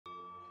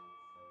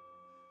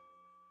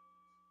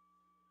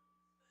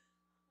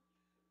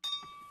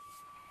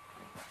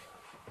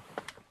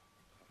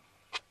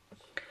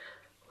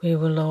We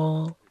will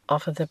all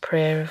offer the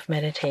prayer of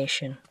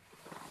meditation.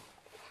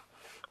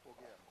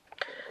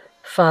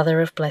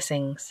 Father of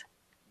blessings,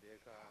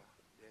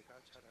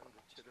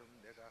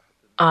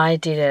 I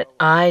did it.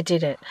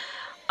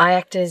 I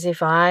acted as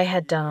if I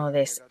had done all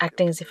this,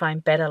 acting as if I'm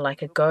better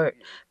like a goat.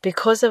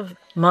 Because of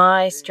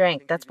my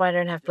strength, that's why I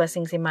don't have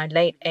blessings in my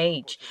late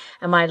age.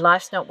 And my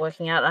life's not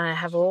working out, and I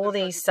have all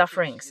these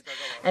sufferings.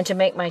 And to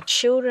make my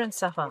children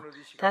suffer,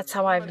 that's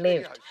how I've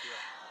lived.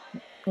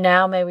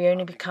 Now may we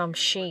only become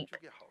sheep.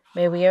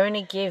 May we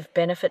only give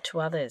benefit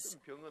to others.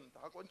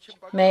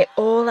 May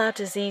all our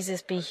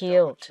diseases be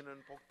healed.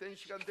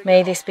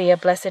 May this be a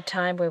blessed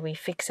time where we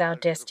fix our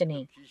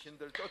destiny.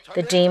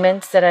 The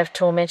demons that have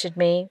tormented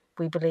me,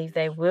 we believe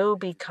they will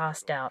be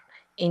cast out.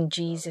 In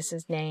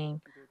Jesus'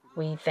 name,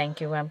 we thank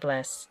you and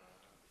bless.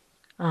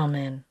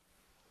 Amen.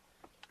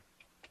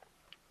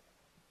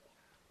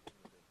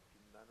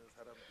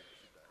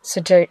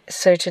 So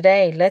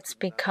today, let's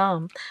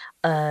become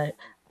a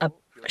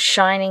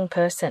shining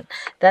person.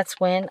 That's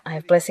when I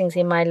have blessings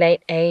in my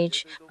late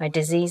age, my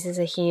diseases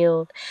are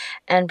healed,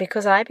 and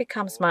because I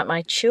become smart,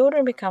 my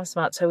children become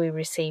smart, so we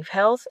receive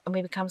health and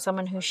we become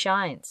someone who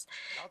shines.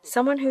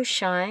 Someone who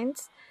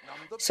shines,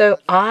 so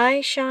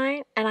I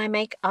shine and I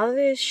make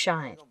others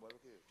shine.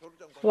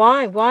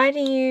 Why? Why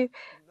do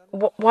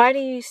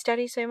you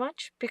study so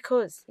much?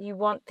 Because you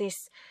want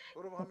this,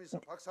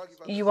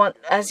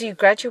 as you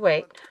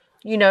graduate,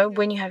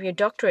 when you have your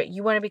doctorate,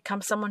 you want to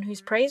become someone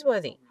who's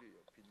praiseworthy.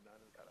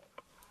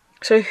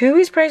 So who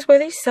is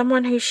praiseworthy?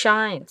 Someone who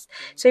shines.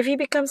 So if you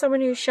become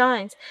someone who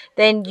shines,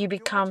 then you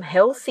become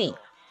healthy.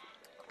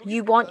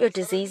 You want your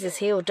diseases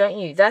healed, don't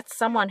you? That's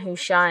someone who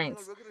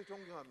shines.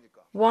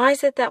 Why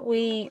is it that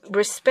we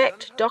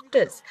respect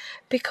doctors?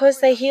 Because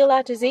they heal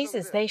our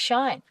diseases. They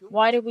shine.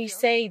 Why do we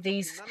say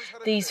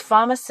these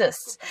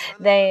pharmacists,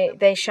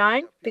 they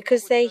shine?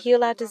 Because they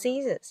heal our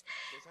diseases.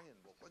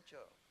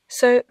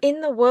 So in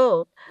the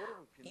world,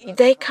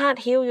 they can't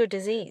heal your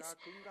disease.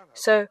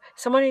 So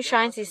someone who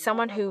shines is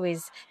someone who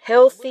is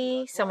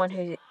healthy, someone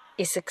who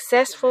is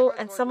successful,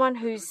 and someone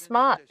who's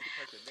smart.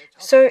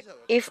 So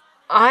if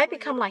I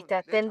become like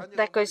that, then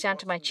that goes down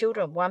to my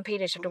children. 1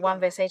 Peter chapter 1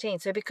 verse 18.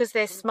 So because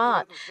they're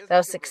smart,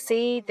 they'll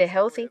succeed, they're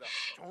healthy.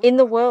 In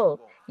the world,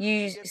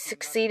 you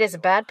succeed as a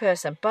bad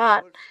person,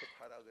 but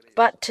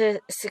to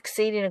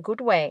succeed in a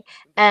good way.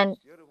 And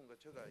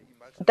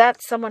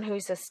that's someone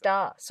who's a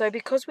star. So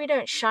because we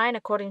don't shine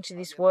according to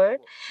this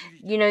word,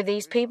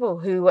 these people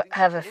who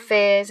have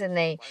affairs and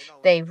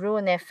they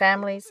ruin their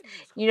families,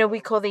 we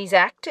call these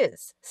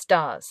actors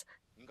stars.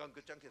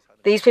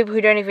 These people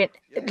who don't even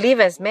live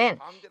as men.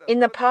 In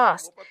the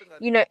past,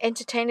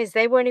 entertainers,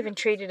 they weren't even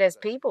treated as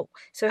people.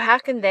 So how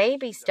can they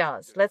be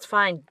stars? Let's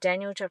find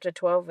Daniel chapter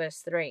 12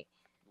 verse 3.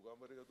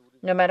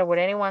 No matter what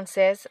anyone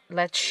says,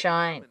 let's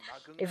shine.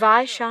 If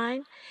I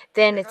shine,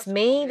 then it's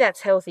me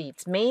that's healthy.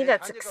 It's me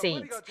that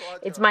succeeds.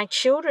 It's my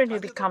children who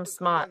become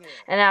smart,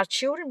 and our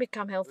children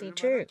become healthy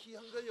too.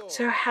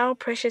 So how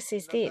precious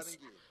is this?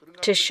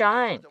 To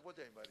shine.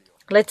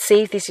 Let's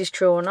see if this is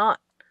true or not.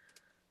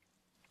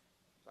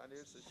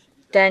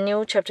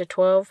 Daniel chapter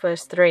 12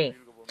 verse 3.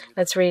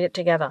 Let's read it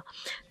together.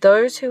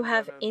 Those who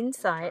have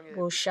insight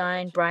will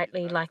shine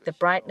brightly like the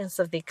brightness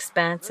of the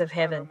expanse of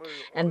heaven,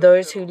 and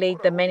those who lead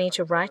the many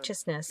to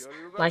righteousness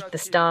like the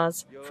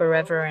stars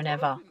forever and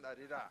ever.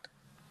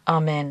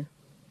 Amen.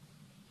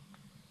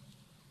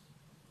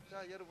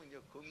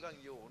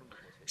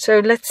 So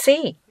let's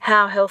see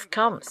how health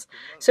comes.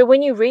 So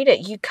when you read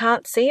it, you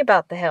can't see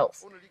about the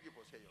health.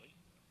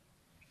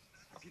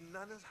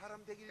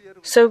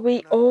 So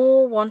we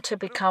all want to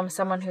become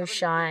someone who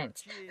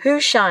shines.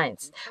 Who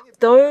shines?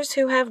 Those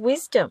who have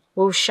wisdom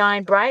will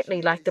shine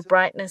brightly like the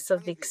brightness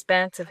of the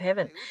expanse of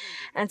heaven.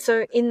 And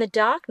so in the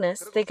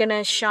darkness, they're going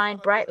to shine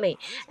brightly,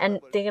 and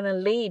they're going to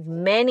lead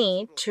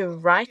many to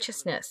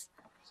righteousness.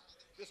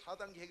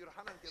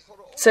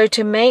 So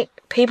to make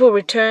people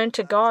return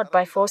to God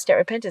by forced-out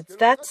repentance,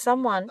 that's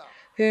someone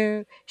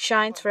who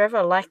shines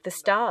forever like the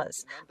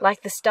stars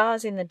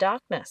in the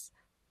darkness.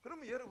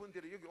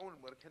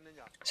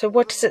 So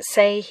what does it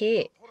say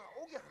here?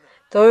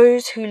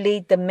 Those who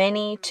lead the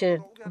many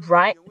to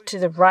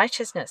the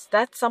righteousness,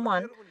 that's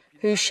someone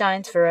who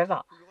shines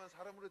forever.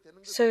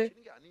 So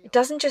it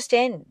doesn't just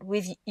end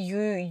with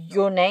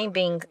your name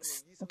being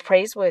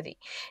praiseworthy.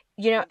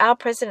 Our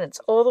presidents,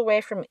 all the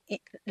way from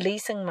Lee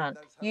Seung-man,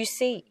 you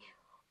see,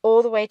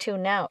 all the way till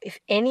now, if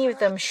any of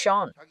them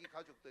shone,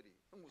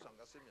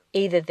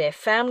 either their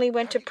family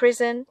went to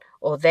prison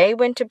or they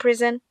went to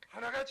prison,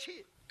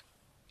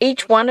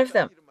 each one of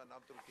them,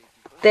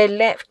 they're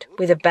left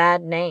with a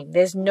bad name.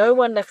 There's no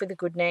one left with a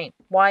good name.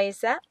 Why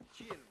is that?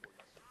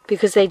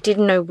 Because they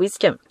didn't know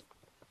wisdom.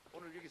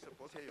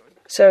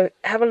 So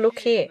have a look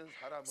here.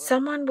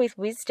 Someone with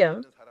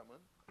wisdom,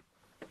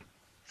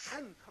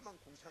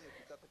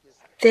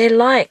 they're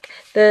like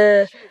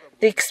the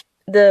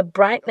the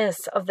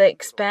brightness of the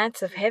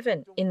expanse of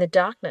heaven in the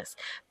darkness.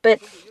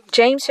 But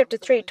James chapter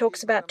 3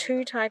 talks about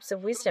two types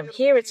of wisdom.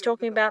 Here it's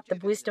talking about the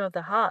wisdom of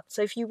the heart.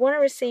 So if you want to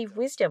receive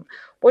wisdom,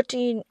 what do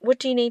you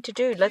need to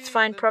do? Let's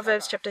find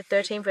Proverbs chapter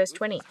 13 verse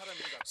 20.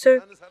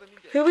 So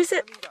who is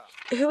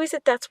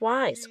it that's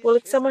wise? Well,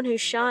 it's someone who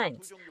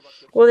shines.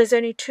 Well, there's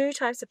only two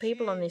types of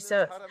people on this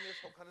earth.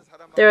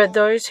 There are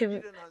those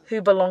who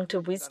belong to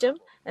wisdom,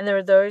 and there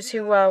are those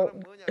who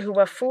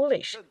are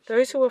foolish.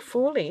 Those who are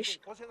foolish,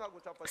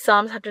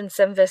 Psalms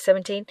 107 verse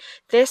 17,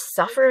 they're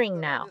suffering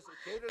now.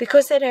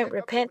 Because they don't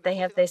repent, they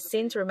have their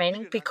sins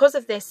remaining. Because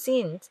of their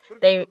sins,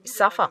 they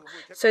suffer.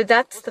 So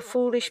that's the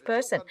foolish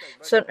person.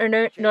 So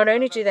not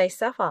only do they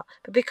suffer,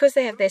 but because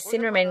they have their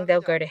sin remaining,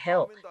 they'll go to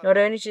hell. Not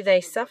only do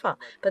they suffer,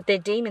 but they're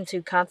demons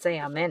who can't say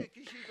amen.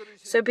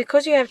 So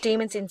because you have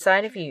demons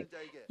inside of you,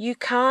 you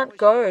can't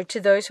go to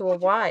those who are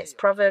wise.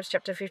 Proverbs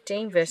chapter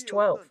 15 verse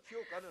 12.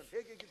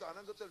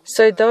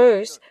 So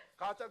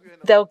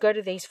they'll go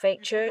to these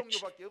fake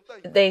churches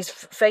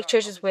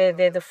where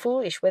they're the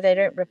foolish, where they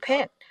don't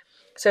repent.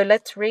 So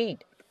let's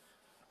read.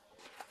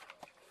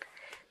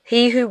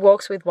 He who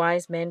walks with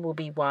wise men will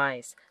be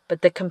wise,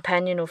 but the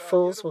companion of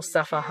fools will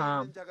suffer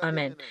harm.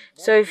 Amen.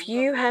 So if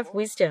you have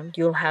wisdom,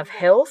 you'll have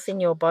health in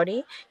your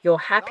body, you're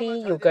happy,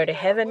 you'll go to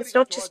heaven. It's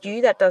not just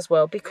you that does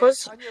well.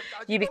 Because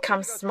you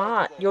become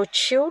smart, your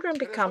children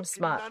become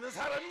smart.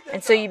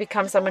 And so you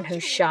become someone who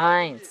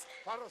shines.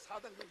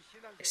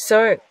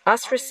 So,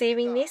 us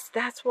receiving this,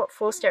 that's what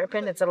four-step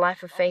repentance, a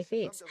life of faith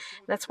is.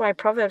 That's why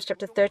Proverbs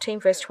chapter 13,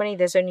 verse 20,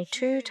 there's only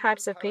two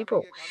types of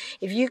people.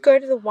 If you go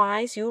to the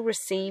wise, you'll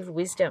receive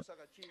wisdom.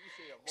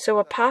 So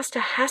a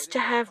pastor has to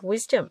have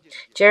wisdom.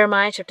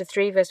 Jeremiah chapter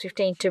 3, verse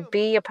 15, to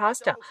be a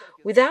pastor.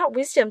 Without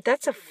wisdom,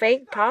 that's a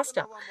fake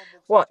pastor.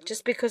 What?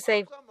 Just because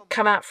they've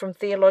come out from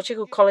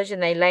theological college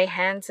and they lay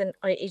hands on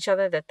each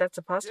other, that's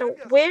a pastor?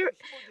 Where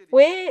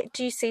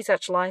do you see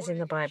such lies in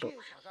the Bible?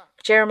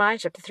 Jeremiah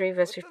chapter 3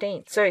 verse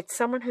 15. So it's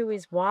someone who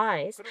is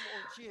wise,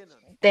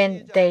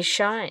 then they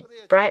shine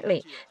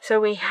brightly. So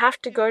we have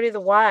to go to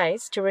the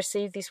wise to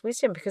receive this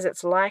wisdom, because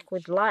it's like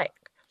with like.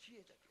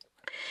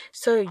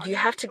 So you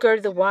have to go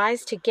to the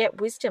wise to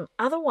get wisdom.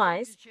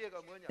 Otherwise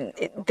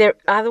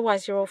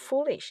you're all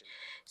foolish.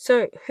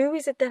 So who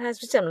is it that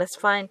has wisdom? Let's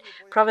find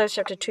Proverbs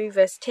chapter 2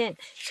 verse 10.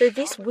 So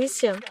this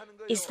wisdom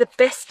is the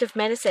best of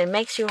medicine. It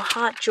makes your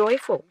heart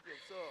joyful.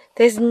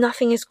 There's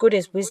nothing as good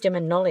as wisdom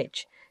and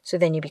knowledge. So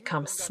then you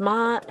become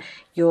smart,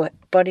 your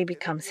body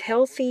becomes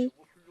healthy.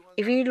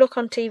 If you look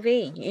on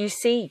TV, you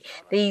see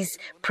these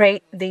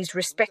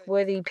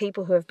respect-worthy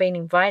people who have been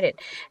invited,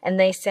 and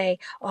they say,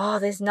 oh,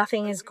 there's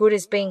nothing as good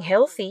as being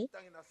healthy.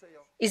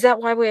 Is that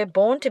why we're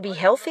born, to be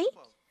healthy?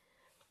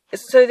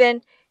 So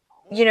then,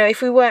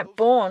 if we weren't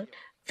born,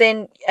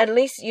 then at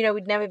least,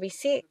 we'd never be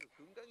sick.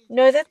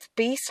 No, that's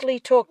beastly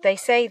talk. They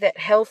say that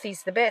health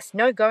is the best.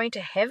 No, going to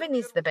heaven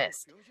is the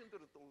best.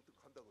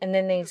 And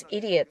then these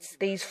idiots,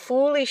 these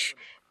foolish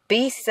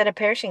beasts that are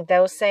perishing,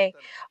 they'll say,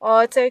 oh,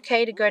 it's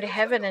okay to go to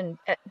heaven,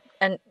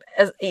 and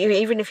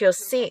even if you're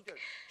sick.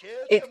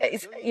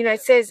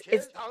 It says,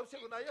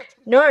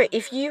 no,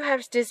 if you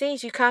have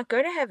disease, you can't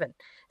go to heaven.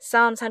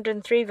 Psalms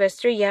 103 verse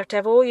 3, you have to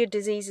have all your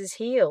diseases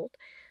healed.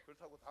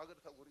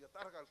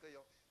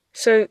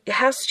 So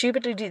how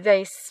stupidly do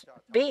they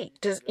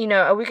speak?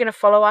 Are we going to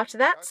follow after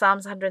that?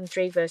 Psalms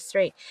 103 verse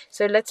 3.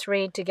 So let's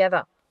read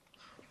together.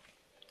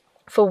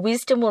 For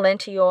wisdom will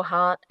enter your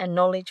heart, and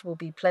knowledge will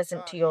be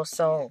pleasant to your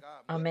soul.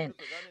 Amen.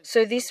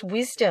 So this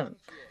wisdom,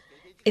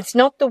 it's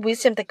not the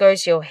wisdom that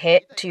goes to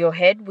your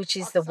head, which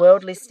is the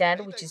worldly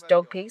standard, which is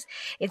dog pigs.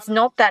 It's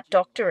not that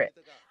doctorate.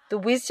 The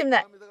wisdom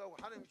that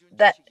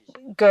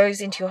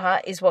goes into your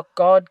heart is what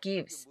God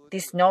gives,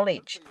 this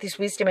knowledge, this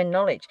wisdom and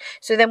knowledge.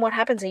 So then what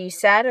happens? Are you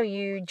sad or are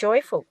you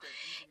joyful?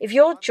 If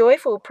you're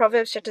joyful,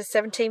 Proverbs chapter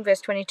 17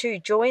 verse 22,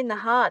 joy in the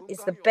heart is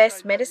the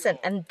best medicine,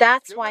 and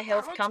that's why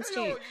health comes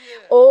to you.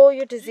 All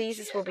your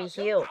diseases will be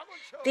healed.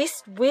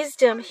 This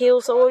wisdom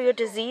heals all your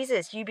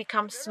diseases. You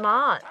become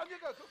smart.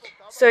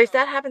 So if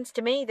that happens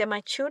to me, then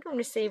my children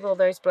receive all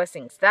those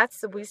blessings. That's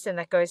the wisdom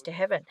that goes to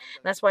heaven.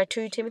 And that's why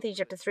 2 Timothy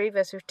chapter 3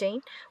 verse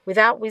 15,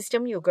 without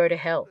wisdom you'll go to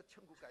hell.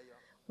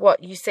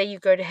 What, you say you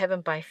go to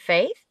heaven by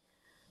faith?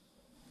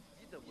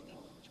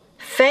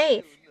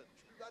 Faith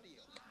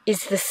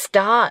is the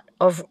start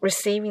of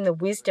receiving the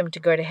wisdom to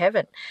go to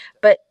heaven.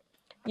 But,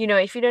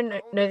 if you don't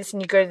know this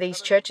and you go to these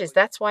churches,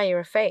 that's why you're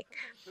a fake.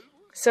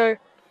 So,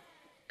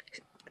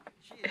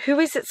 who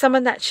is it?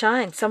 Someone that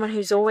shines, someone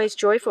who's always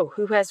joyful,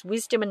 who has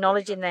wisdom and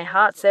knowledge in their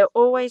hearts. They're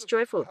always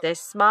joyful. They're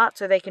smart,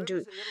 so they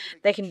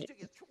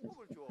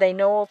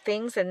know all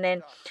things, and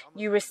then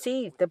you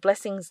receive the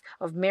blessings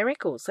of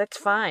miracles. Let's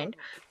find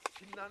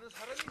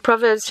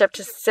Proverbs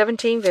chapter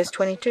 17 verse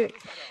 22.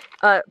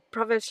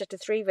 Proverbs chapter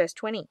 3 verse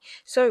 20.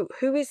 So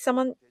who is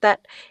someone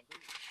that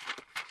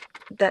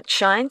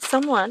shines?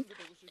 Someone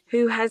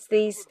who has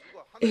these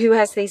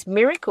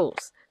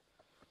miracles.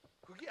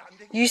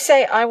 You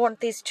say, I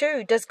want this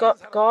too. Does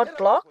God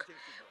block?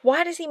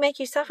 Why does he make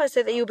you suffer?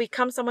 So that you'll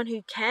become someone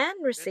who can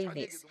receive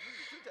this.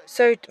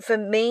 So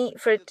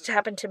for it to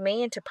happen to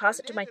me and to pass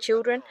it to my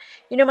children,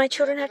 my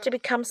children have to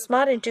become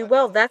smart and do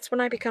well. That's when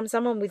I become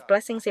someone with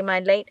blessings in my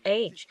late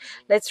age.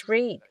 Let's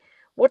read.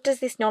 What does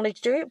this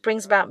knowledge do? It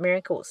brings about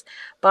miracles.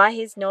 By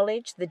his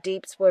knowledge, the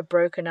deeps were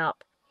broken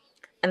up,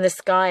 and the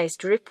skies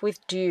drip with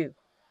dew.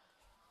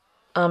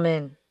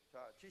 Amen.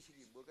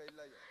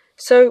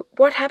 So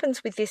what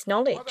happens with this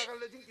knowledge?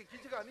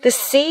 The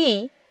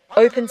sea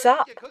opens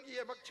up.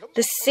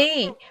 The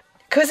sea,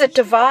 because it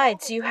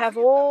divides, you have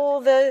all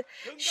the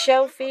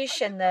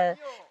shellfish and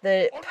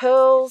the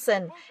pearls,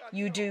 and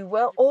you do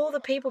well. All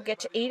the people get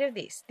to eat of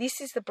this.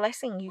 This is the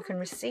blessing you can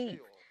receive.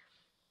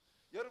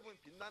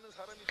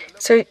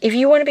 So if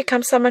you want to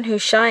become someone who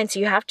shines,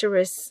 you have to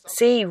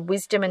receive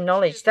wisdom and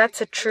knowledge.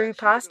 That's a true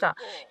pastor.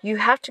 You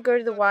have to go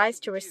to the wise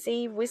to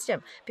receive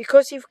wisdom.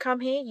 Because you've come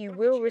here, you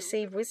will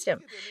receive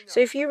wisdom. So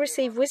if you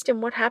receive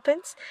wisdom, what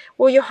happens?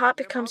 Well, your heart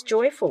becomes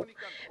joyful.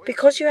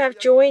 Because you have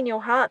joy in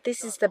your heart,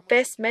 this is the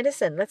best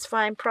medicine. Let's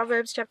find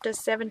Proverbs chapter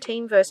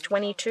 17, verse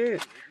 22.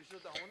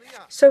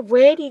 So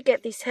where do you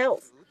get this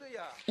health?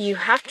 You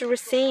have to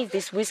receive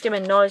this wisdom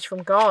and knowledge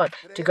from God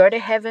to go to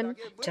heaven,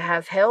 to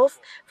have health,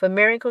 for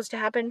miracles to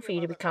happen, for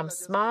you to become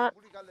smart.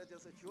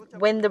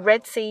 When the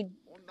Red Sea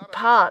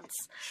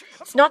parts,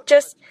 it's not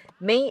just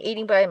me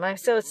eating by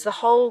myself, it's the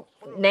whole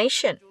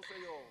nation.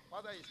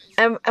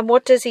 And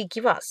what does he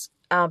give us?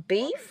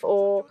 Beef?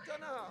 Or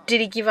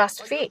did he give us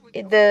fish?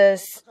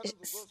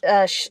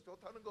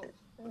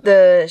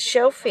 The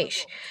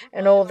shellfish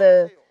and all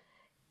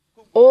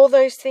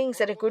those things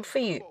that are good for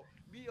you.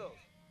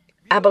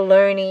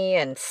 Abalone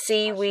and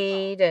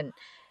seaweed and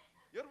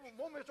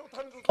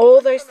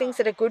all those things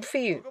that are good for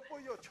you.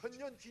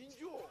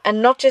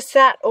 And not just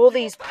that, all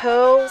these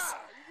pearls.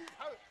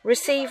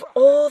 Receive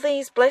all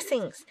these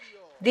blessings.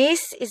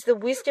 This is the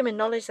wisdom and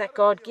knowledge that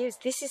God gives.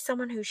 This is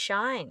someone who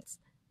shines.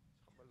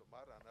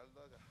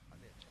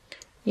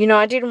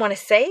 I didn't want to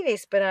say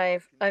this, but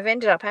I've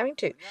ended up having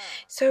to.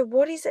 So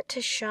what is it to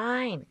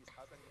shine?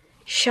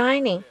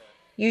 Shining.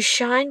 You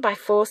shine by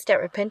 4-step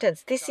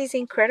repentance. This is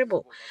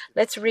incredible.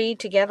 Let's read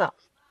together.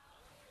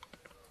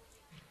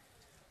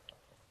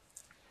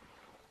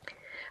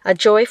 A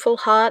joyful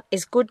heart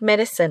is good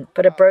medicine,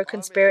 but a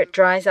broken spirit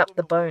dries up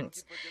the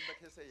bones.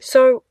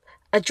 So,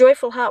 a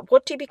joyful heart,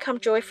 what do you become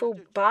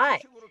joyful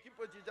by?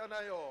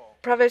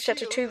 Proverbs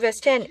chapter 2, verse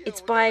 10,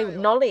 it's by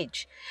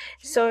knowledge.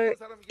 So,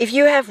 if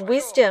you have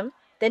wisdom,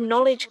 then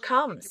knowledge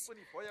comes.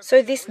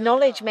 So, this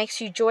knowledge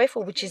makes you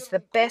joyful, which is the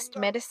best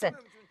medicine.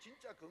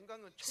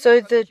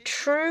 So the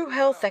true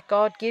health that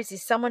God gives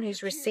is someone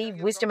who's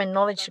received wisdom and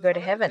knowledge to go to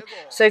heaven.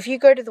 So if you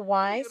go to the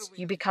wise,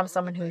 you become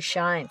someone who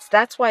shines.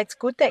 That's why it's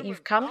good that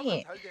you've come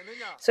here.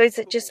 So is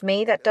it just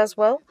me that does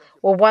well?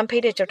 Well, 1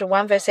 Peter chapter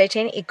 1 verse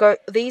 18,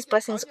 these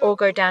blessings all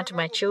go down to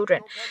my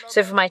children.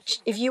 So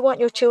if you want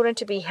your children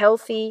to be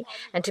healthy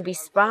and to be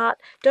smart,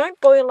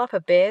 don't boil up a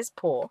bear's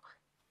paw.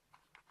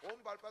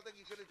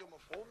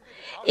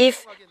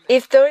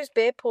 If those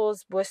bear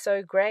paws were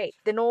so great,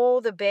 then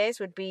all the bears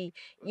would be,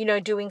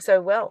 doing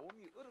so well,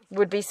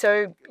 would be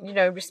so,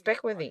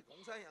 respect-worthy.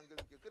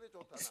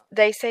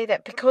 They say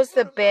that because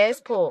the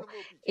bear's paw,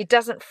 it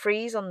doesn't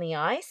freeze on the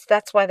ice,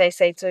 that's why they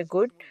say it's so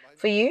good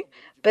for you,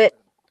 but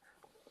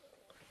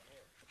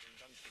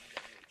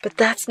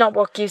that's not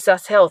what gives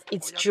us health.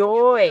 It's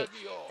joy.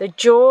 The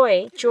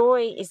joy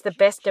is the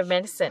best of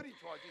medicine.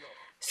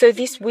 So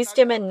this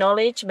wisdom and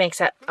knowledge makes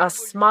us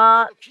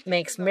smart,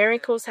 makes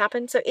miracles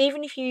happen. So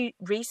even if you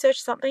research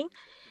something,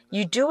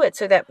 you do it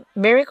so that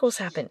miracles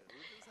happen.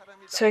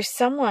 So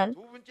someone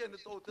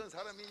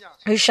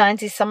who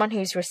shines is someone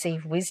who's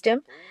received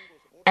wisdom,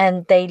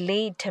 and they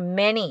lead to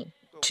many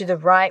to the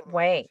right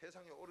way.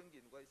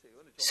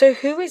 So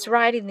who is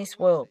right in this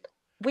world?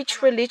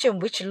 Which religion,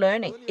 which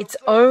learning? It's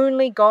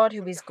only God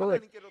who is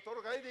good.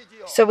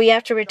 So we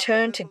have to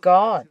return to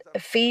God.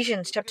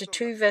 Ephesians chapter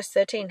 2 verse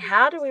 13.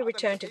 How do we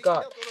return to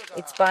God?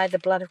 It's by the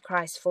blood of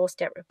Christ,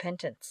 4-step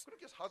repentance.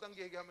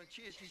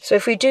 So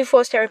if we do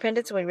 4-step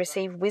repentance, we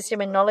receive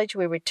wisdom and knowledge,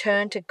 we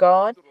return to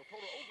God,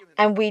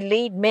 and we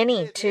lead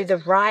many to the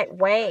right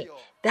way.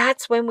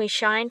 That's when we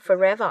shine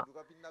forever.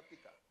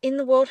 In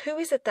the world, who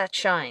is it that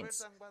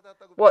shines?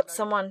 What,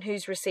 someone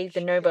who's received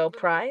the Nobel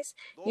Prize?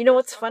 You know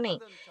what's funny?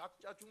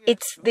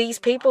 It's these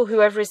people who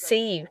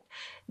receive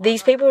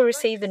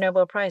the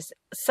Nobel Prize.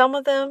 Some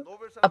of them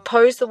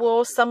oppose the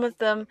war, some of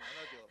them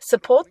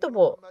support the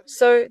war.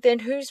 So then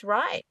who's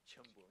right?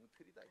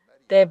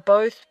 They're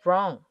both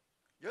wrong.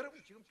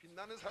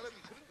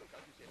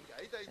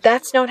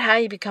 That's not how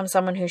you become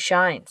someone who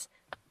shines.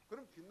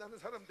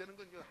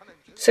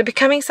 So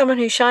becoming someone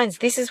who shines,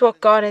 this is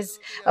what God has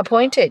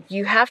appointed.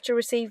 You have to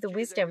receive the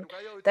wisdom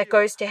that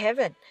goes to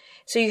heaven.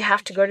 So you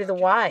have to go to the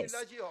wise.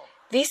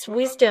 This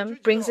wisdom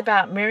brings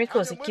about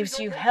miracles. It gives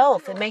you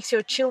health. It makes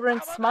your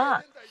children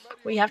smart.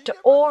 We have to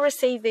all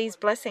receive these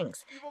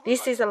blessings.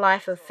 This is a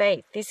life of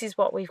faith. This is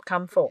what we've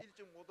come for.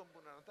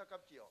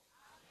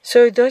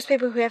 So those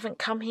people who haven't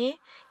come here,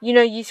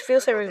 you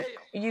feel so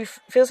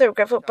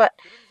regretful,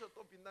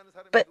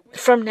 but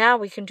from now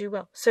we can do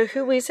well. So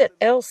who is it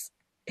else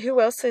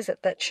who else is it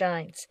that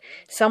shines?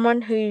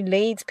 Someone who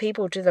leads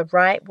people to the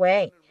right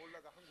way.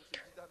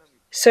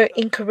 So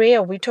in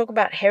Korea, we talk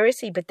about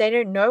heresy, but they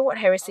don't know what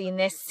heresy, and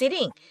they're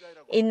sitting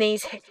in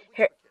these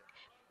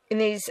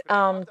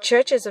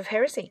churches of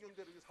heresy.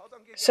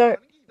 So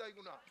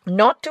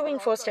not doing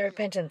forced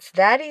repentance,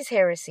 that is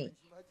heresy.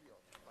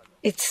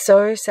 It's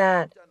so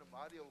sad.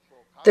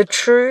 The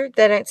true,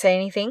 they don't say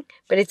anything,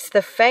 but it's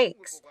the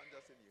fakes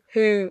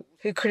who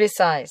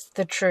criticize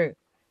the true.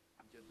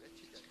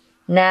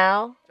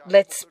 Now,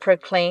 let's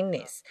proclaim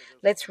this.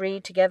 Let's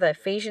read together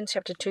Ephesians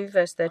chapter 2,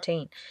 verse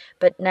 13.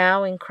 But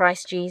now in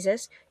Christ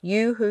Jesus,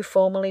 you who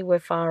formerly were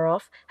far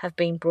off have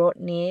been brought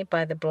near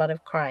by the blood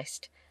of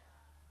Christ.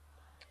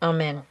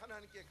 Amen.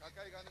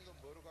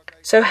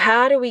 So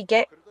how do we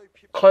get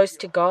close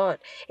to God?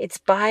 It's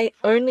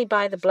only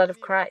by the blood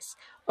of Christ.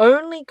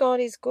 Only God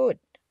is good.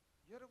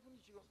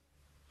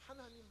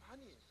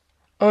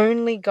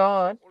 Only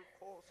God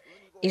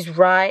is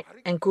right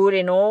and good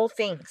in all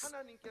things.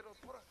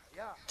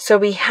 So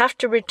we have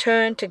to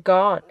return to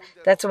God.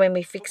 That's when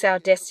we fix our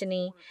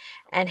destiny,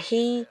 and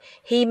He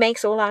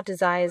makes all our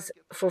desires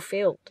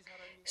fulfilled.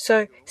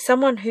 So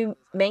someone who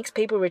makes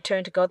people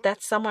return to God,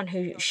 that's someone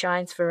who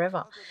shines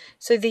forever.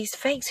 So these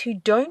fakes who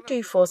don't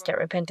do forced out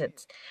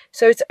repentance.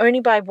 So it's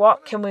only by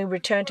what can we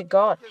return to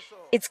God?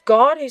 It's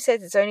God who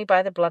says it's only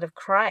by the blood of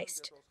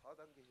Christ.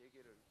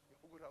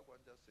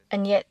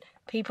 And yet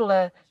people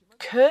are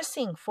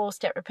cursing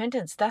forced out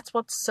repentance. That's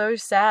what's so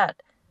sad.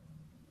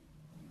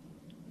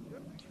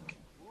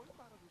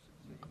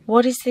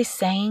 What is this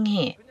saying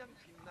here?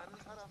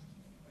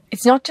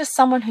 It's not just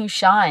someone who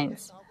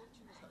shines.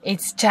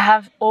 It's to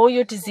have all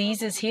your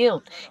diseases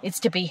healed. It's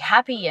to be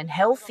happy and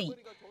healthy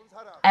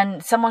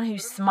and someone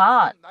who's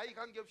smart.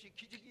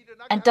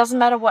 And it doesn't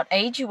matter what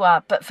age you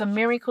are, but for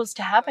miracles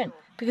to happen.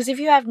 Because if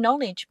you have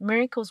knowledge,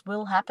 miracles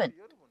will happen.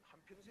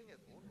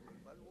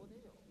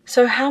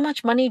 So how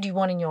much money do you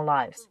want in your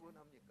lives?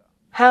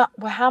 How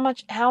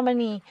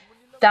many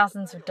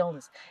thousands of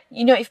dollars?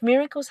 If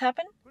miracles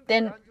happen,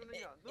 then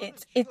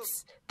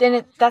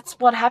that's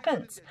what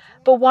happens.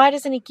 But why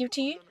doesn't He give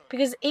to you?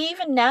 Because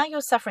even now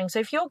you're suffering. So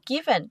if you're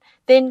given,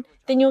 then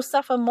you'll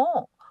suffer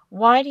more.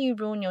 Why do you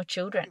ruin your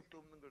children?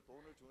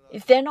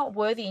 If they're not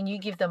worthy and you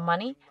give them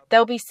money,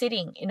 they'll be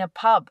sitting in a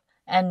pub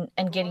and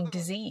getting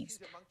disease.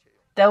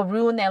 They'll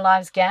ruin their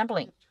lives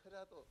gambling.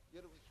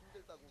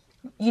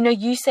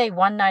 You say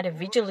one night of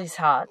vigil is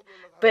hard,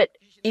 but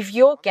if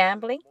you're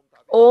gambling,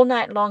 all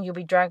night long you'll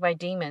be dragged by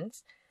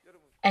demons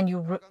and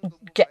you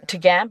get to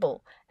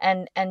gamble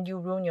and you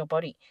ruin your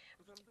body.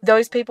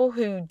 Those people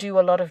who do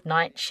a lot of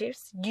night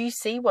shifts, you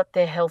see what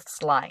their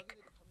health's like.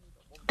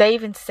 They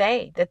even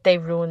say that they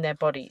ruin their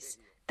bodies.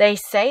 They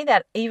say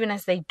that even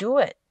as they do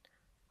it.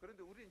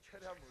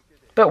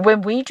 But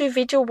when we do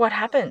vigil, what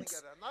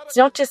happens? It's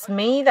not just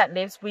me that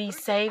lives, we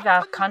save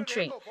our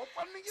country.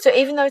 So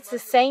even though it's the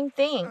same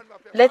thing,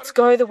 let's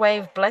go the way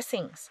of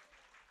blessings.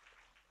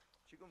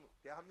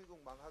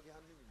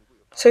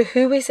 So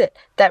who is it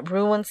that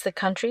ruins the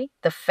country?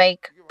 The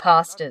fake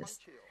pastors.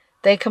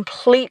 They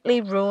completely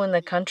ruin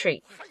the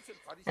country.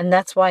 And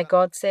that's why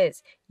God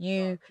says,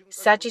 you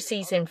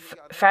Sadducees and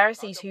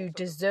Pharisees who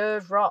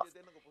deserve wrath,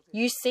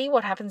 you see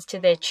what happens to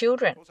their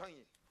children.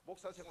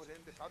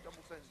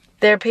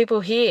 There are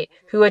people here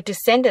who are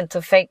descendants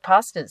of fake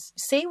pastors.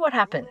 See what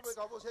happens.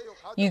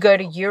 You go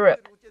to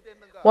Europe.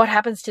 What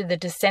happens to the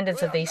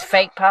descendants of these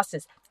fake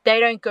pastors? They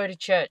don't go to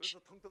church.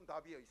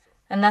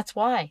 And that's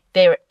why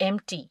they're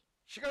empty.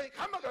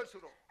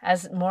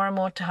 As more and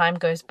more time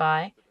goes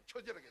by,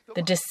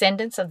 the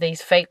descendants of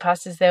these fake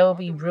pastors, they will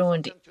be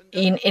ruined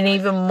in an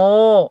even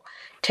more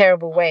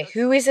terrible way.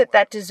 Who is it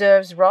that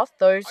deserves wrath?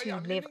 Those who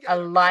live a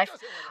life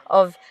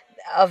of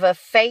a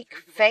fake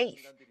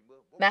faith.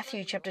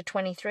 Matthew chapter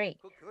 23.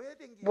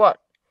 What?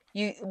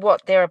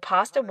 They're a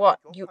pastor?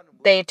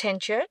 They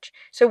attend church?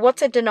 So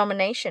what's a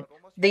denomination?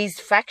 These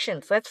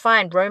factions. Let's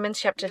find Romans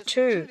chapter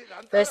 2,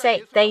 verse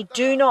 8. They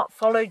do not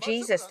follow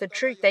Jesus, the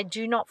truth. They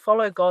do not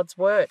follow God's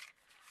word.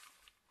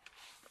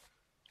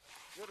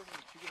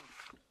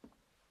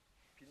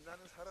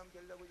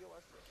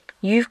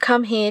 You've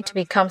come here to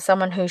become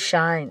someone who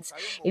shines.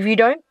 If you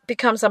don't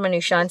become someone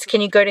who shines, can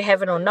you go to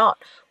heaven or not?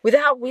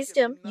 Without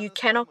wisdom, you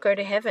cannot go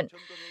to heaven.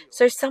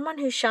 So someone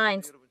who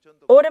shines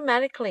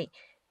automatically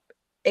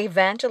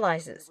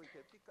evangelizes.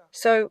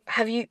 So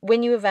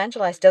when you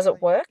evangelize, does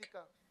it work?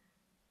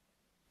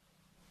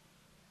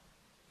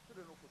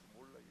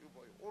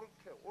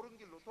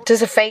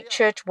 Does a fake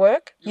church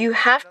work? You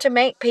have to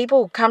make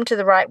people come to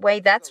the right way.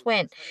 That's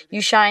when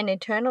you shine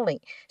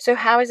eternally. So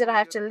how is it I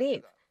have to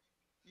live?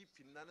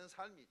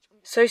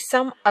 So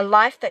a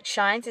life that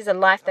shines is a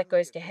life that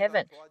goes to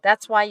heaven.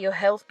 That's why your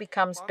health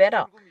becomes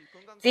better.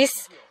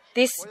 This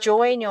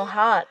joy in your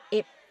heart,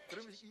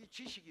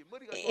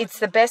 it's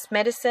the best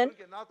medicine,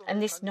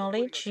 and this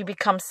knowledge, you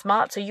become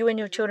smart. So you and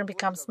your children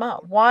become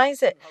smart. Why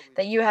is it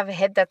that you have a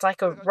head that's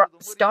like a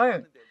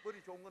stone?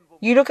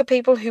 You look at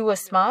people who are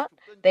smart,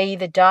 they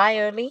either die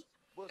early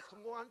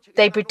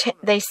They pretend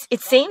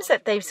it seems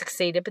that they've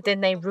succeeded, but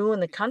then they ruin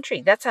the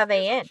country. That's how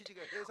they end.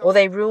 Or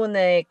they ruin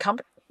their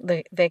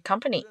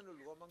company.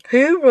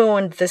 Who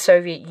ruined the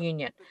Soviet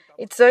Union?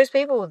 It's those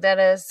people that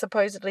are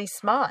supposedly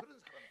smart.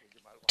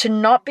 To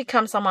not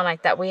become someone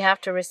like that, we have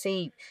to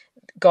receive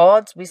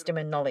God's wisdom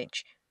and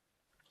knowledge.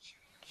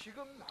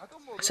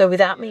 So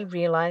without me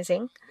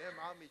realizing,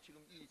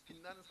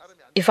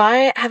 if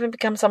I haven't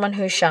become someone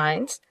who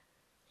shines,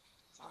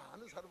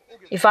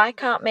 if I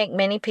can't make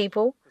many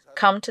people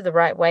come to the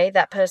right way,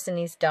 that person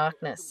is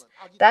darkness.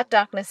 That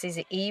darkness is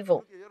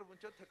evil.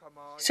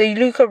 So you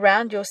look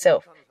around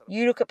yourself.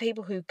 You look at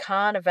people who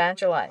can't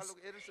evangelize.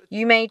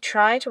 You may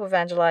try to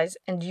evangelize,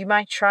 and you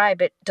might try,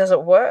 but does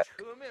it work?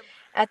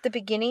 At the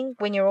beginning,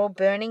 when you're all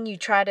burning, you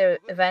try to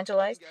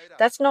evangelize.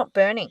 That's not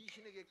burning.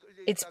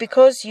 It's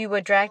because you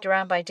were dragged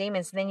around by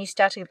demons, and then you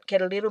start to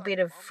get a little bit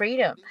of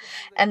freedom.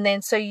 And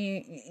then so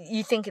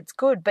you think it's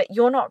good, but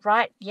you're not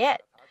right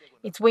yet.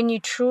 It's when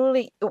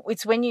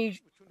you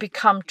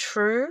become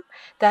true,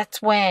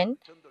 that's when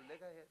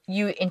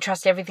you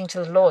entrust everything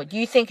to the Lord.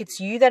 You think it's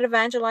you that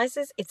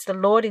evangelizes, it's the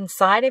Lord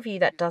inside of you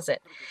that does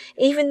it.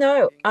 Even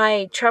though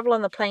I travel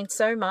on the plane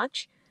so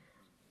much,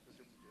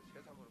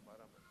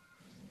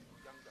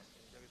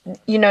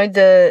 you know,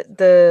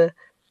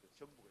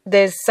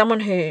 there's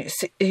someone who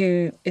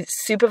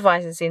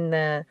supervises in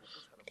the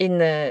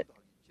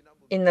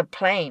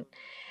plane.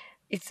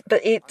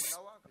 It's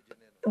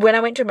when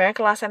I went to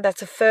America last time, that's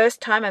the first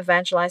time I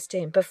evangelized to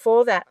him.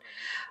 Before that,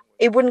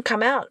 it wouldn't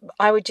come out.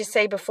 I would just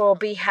say before,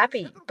 be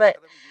happy. But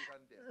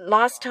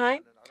last time,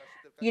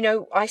 you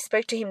know, I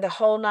spoke to him the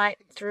whole night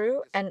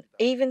through, and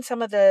even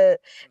some of the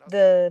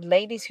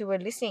ladies who were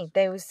listening,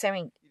 they were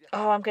saying,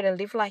 oh, I'm going to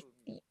live like,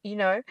 you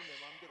know,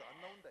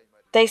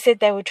 they said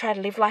they would try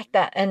to live like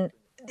that. And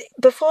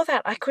before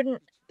that,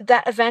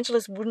 that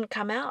evangelist wouldn't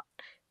come out.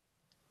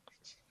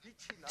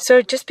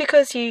 So just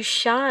because you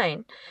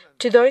shine,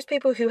 to those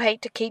people who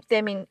hate to keep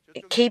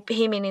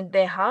him in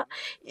their heart,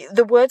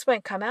 the words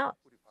won't come out.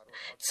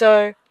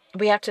 So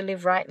we have to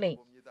live rightly.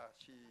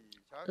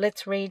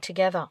 Let's read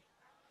together.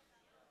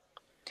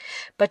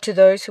 But to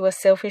those who are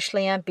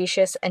selfishly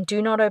ambitious and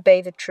do not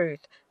obey the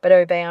truth, but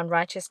obey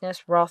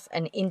unrighteousness, wrath,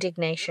 and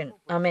indignation.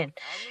 Amen.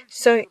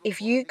 So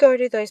if you go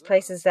to those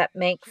places that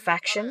make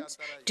factions,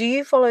 do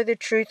you follow the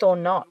truth or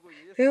not?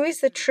 Who is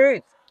the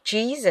truth?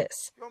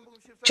 Jesus.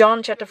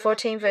 John chapter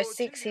 14 verse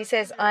 6, he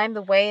says, I am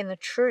the way and the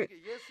truth.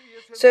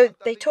 So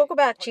they talk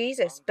about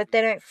Jesus, but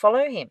they don't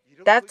follow him.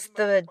 That's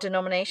the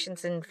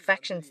denominations and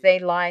factions. They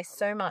lie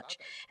so much.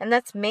 And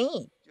that's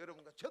me.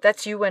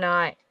 That's you and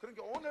I.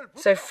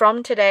 So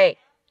from today,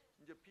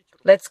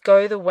 let's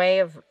go the way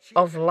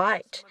of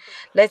light.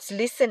 Let's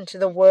listen to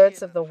the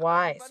words of the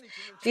wise.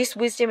 This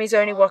wisdom is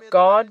only what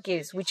God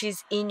gives, which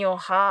is in your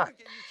heart.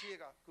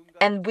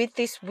 And with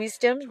this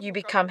wisdom, you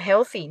become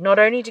healthy. Not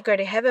only to go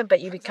to heaven,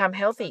 but you become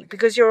healthy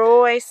because you're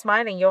always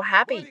smiling. You're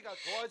happy.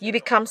 You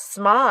become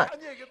smart.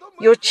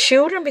 Your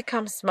children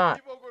become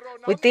smart.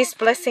 With this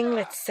blessing,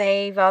 let's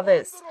save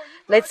others.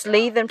 Let's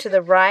lead them to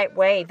the right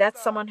way.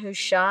 That's someone who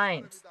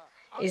shines.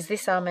 Is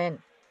this amen?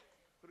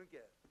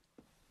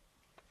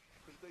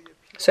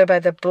 So by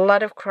the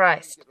blood of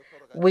Christ,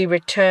 we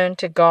return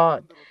to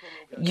God.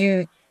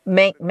 You can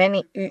make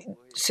many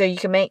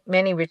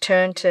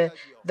return to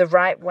the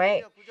right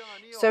way.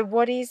 So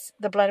what is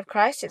the blood of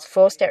Christ? It's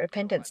 4-step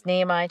repentance,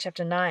 Nehemiah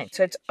chapter 9.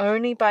 So it's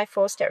only by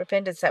 4-step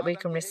repentance that we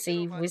can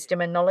receive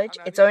wisdom and knowledge.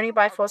 It's only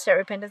by 4-step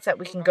repentance that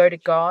we can go to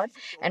God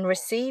and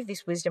receive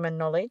this wisdom and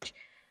knowledge.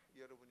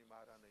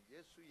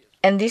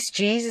 And this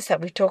Jesus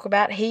that we talk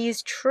about, he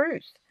is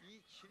truth.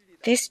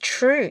 This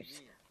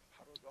truth,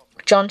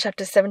 John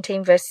chapter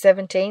 17 verse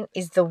 17,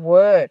 is the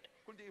word.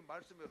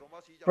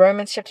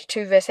 Romans chapter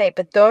 2 verse 8,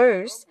 but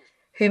those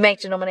who make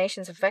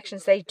denominations and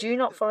factions, they do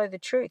not follow the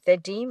truth. They're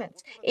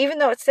demons. Even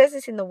though it says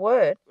this in the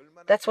word,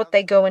 that's what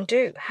they go and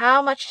do.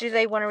 How much do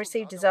they want to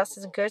receive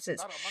disasters and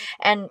curses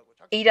and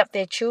eat up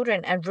their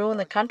children and ruin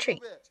the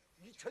country?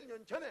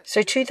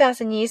 So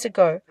 2,000 years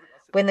ago,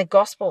 when the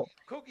gospel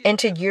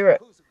entered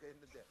Europe,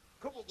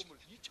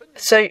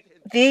 so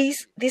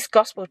this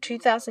gospel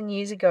 2,000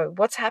 years ago,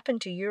 what's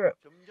happened to Europe?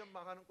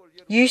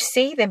 You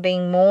see them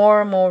being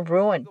more and more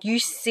ruined. You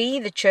see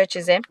the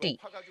churches empty.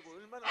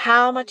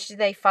 How much do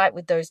they fight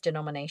with those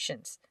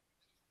denominations?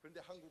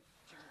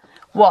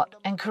 What?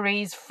 And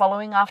Korea's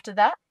following after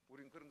that?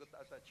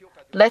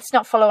 Let's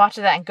not follow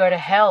after that and go to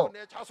hell.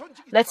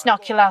 Let's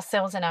not kill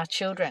ourselves and our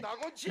children.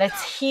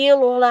 Let's heal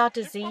all our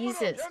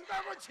diseases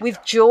with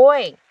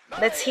joy.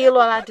 Let's heal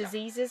all our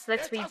diseases.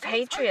 Let's be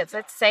patriots.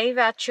 Let's save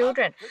our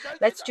children.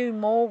 Let's do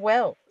more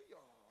well.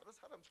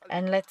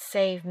 And let's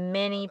save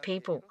many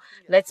people.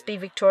 Let's be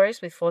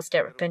victorious with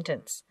 4-step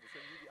repentance.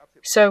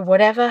 So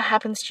whatever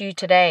happens to you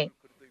today,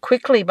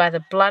 quickly by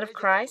the blood of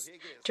Christ,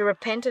 to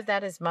repent of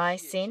that as my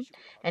sin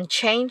and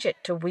change it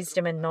to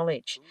wisdom and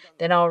knowledge.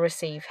 Then I'll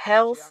receive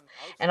health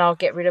and I'll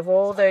get rid of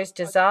all those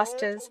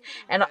disasters,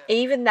 and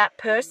even that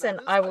person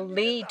I will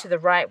lead to the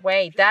right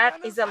way.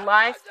 That is a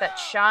life that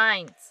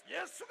shines.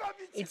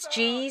 It's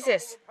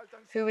Jesus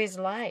who is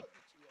light.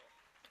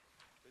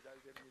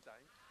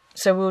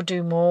 So we'll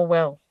do more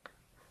well.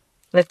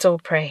 Let's all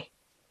pray.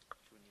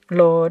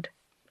 Lord,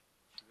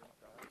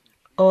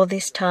 all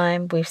this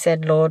time we've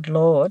said Lord,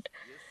 Lord.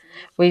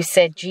 We've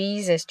said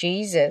Jesus,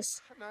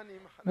 Jesus.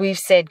 We've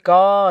said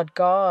God,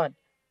 God.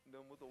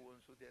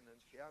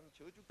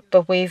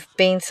 But we've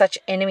been such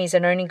enemies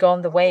and only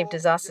gone the way of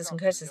disasters and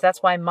curses.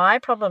 That's why my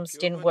problems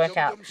didn't work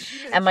out.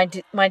 And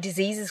my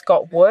diseases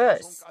got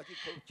worse.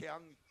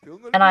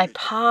 And I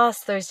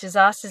passed those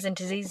disasters and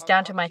diseases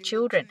down to my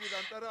children.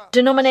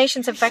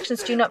 Denominations and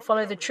factions do not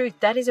follow the truth.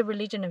 That is a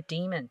religion of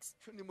demons.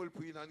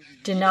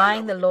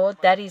 Denying the Lord,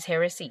 that is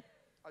heresy.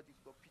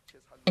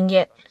 And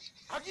yet,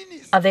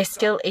 are there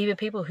still evil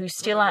people who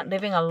still aren't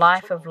living a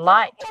life of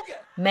light?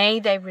 May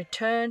they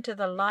return to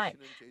the light.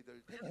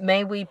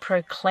 May we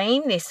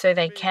proclaim this so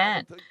they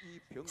can.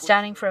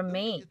 Starting from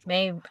me,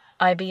 may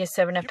I be a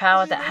servant of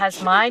power that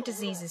has my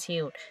diseases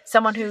healed,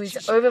 someone who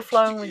is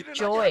overflowing with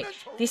joy.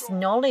 This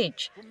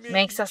knowledge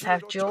makes us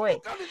have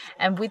joy,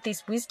 and with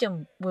this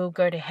wisdom we'll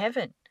go to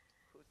heaven.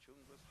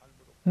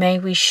 May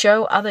we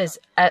show others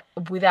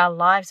with our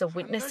lives of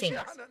witnessing.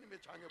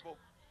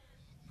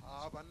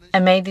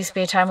 And may this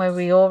be a time where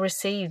we all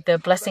receive the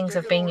blessings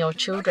of being your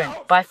children.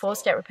 By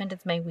four-step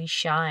repentance may we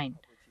shine.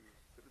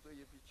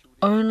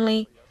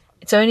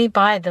 It's only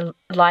by the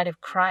light of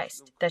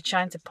Christ that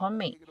shines upon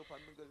me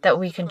that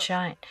we can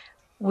shine.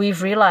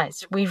 We've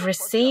realized, we've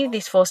received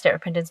this four-step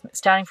repentance.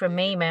 Starting from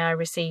me, may I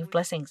receive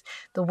blessings.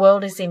 The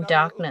world is in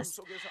darkness.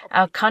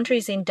 Our country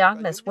is in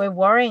darkness. We're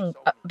worrying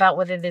about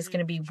whether there's going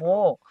to be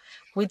war.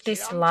 With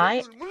this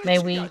light, may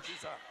we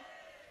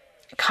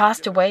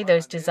cast away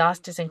those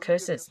disasters and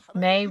curses.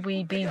 May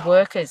we be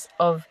workers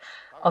of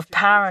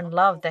power and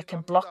love that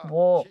can block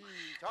war.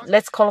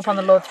 Let's call upon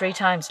the Lord 3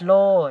 times.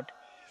 Lord,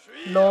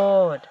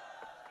 Lord,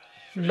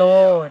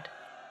 Lord.